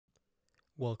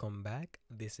Welcome back.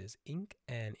 This is Innk,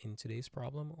 and in today's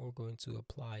problem, we're going to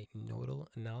apply nodal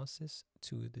analysis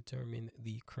to determine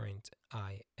the current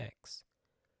Ix.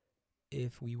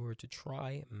 If we were to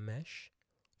try mesh,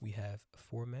 we have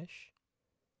 4 mesh,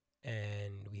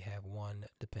 and we have 1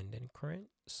 dependent current.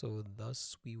 So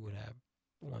thus, we would have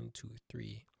 1, 2,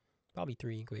 3, probably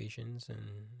 3 equations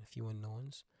and a few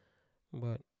unknowns.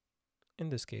 But in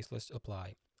this case, let's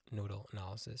apply nodal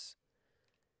analysis.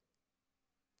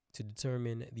 To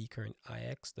determine the current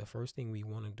Ix, the first thing we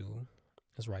want to do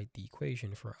is write the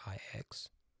equation for Ix.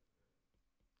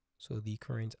 So the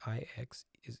current Ix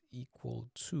is equal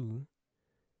to,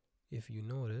 if you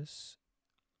notice,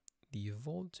 the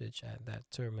voltage at that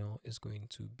terminal is going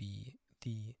to be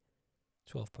the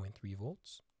 12.3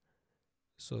 volts.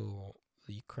 So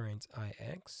the current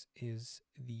Ix is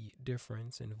the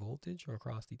difference in voltage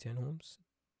across the 10 ohms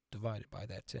divided by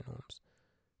that 10 ohms.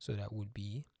 So that would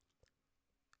be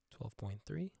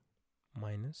 12.3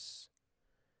 minus,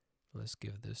 let's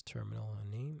give this terminal a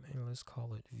name and let's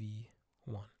call it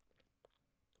V1,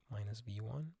 minus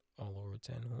V1 all over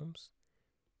 10 ohms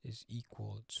is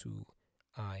equal to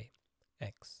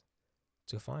Ix.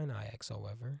 To find Ix,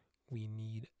 however, we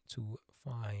need to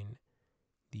find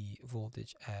the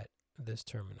voltage at this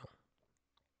terminal.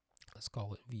 Let's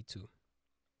call it V2.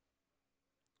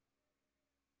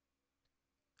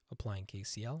 Applying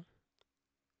KCL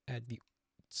at V.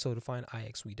 So to find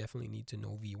Ix, we definitely need to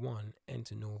know V1, and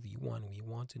to know V1, we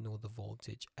want to know the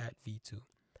voltage at V2.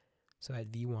 So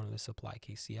at V1, let's apply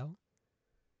KCL.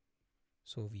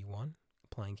 So V1,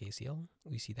 applying KCL,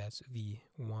 we see that's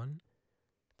V1,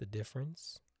 the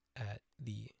difference at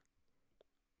the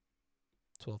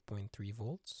 12.3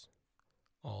 volts,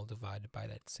 all divided by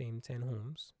that same 10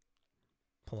 ohms,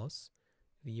 plus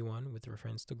V1 with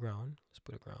reference to ground, let's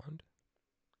put a ground,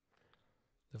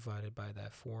 divided by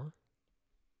that 4.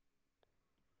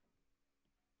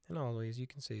 And always you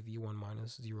can say V1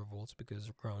 minus 0 volts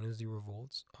because ground is 0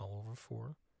 volts all over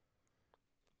 4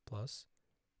 plus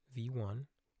V1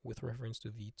 with reference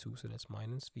to V2, so that's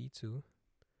minus V2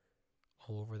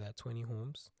 all over that 20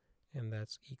 ohms, and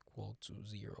that's equal to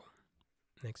 0.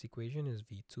 Next equation is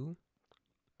V2.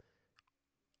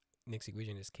 Next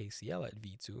equation is KCL at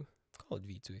V2. Call it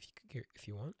V2 if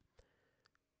you want.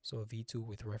 So V2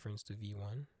 with reference to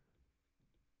V1,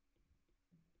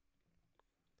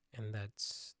 and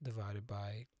that's divided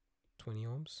by 20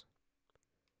 ohms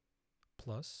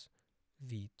plus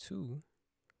V2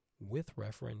 with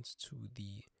reference to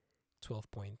the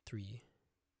 12.3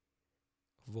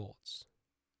 volts.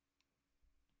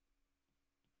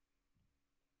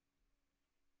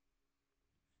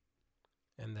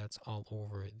 And that's all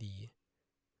over the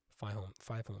 5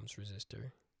 ohms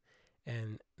resistor.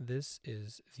 And this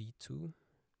is V2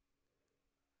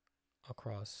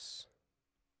 across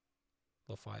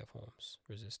the 5 ohms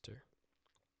resistor.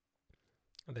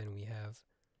 And then we have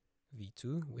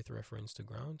V2 with reference to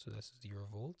ground, so that's 0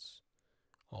 volts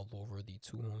all over the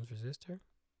 2 ohms resistor.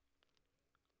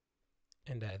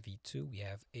 And at V2 we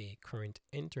have a current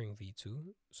entering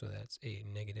V2, so that's a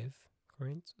negative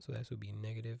current, so that would be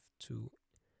negative 2Ix,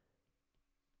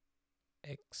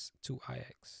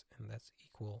 and that's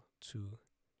equal to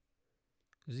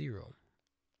 0.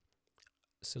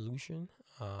 Solution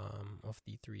of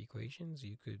the 3 equations,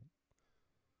 you could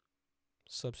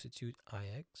substitute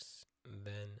Ix,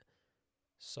 then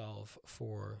solve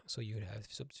for, so you would have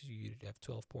substituted, have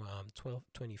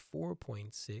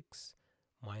 24.6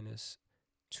 minus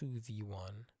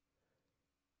 2V1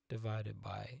 divided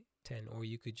by 10, or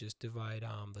you could just divide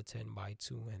the 10 by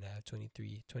 2 and have 20.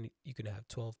 You could have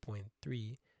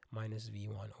 12.3 minus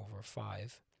V1 over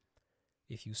 5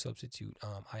 if you substitute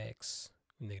Ix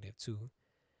negative 2.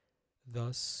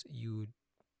 Thus you would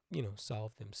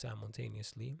solve them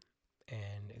simultaneously,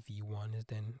 and V1 is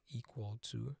then equal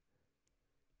to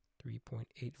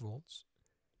 3.8 volts,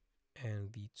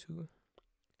 and V2,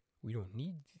 we don't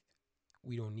need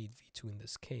V2 in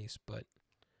this case, but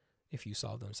if you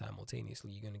solve them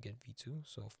simultaneously, you're going to get V2,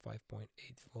 so 5.8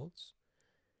 volts,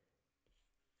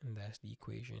 and that's the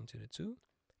equation to the 2.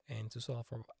 And to solve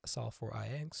for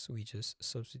Ix, we just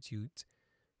substitute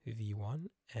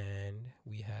V1, and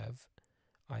we have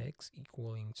Ix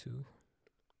equaling to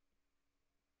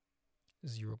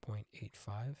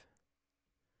 0.85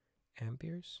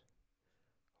 amperes,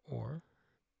 or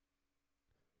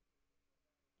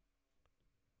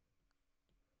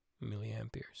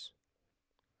milliamperes.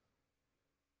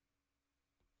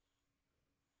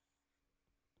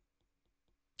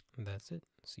 And that's it.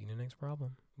 See you in the next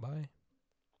problem. Bye.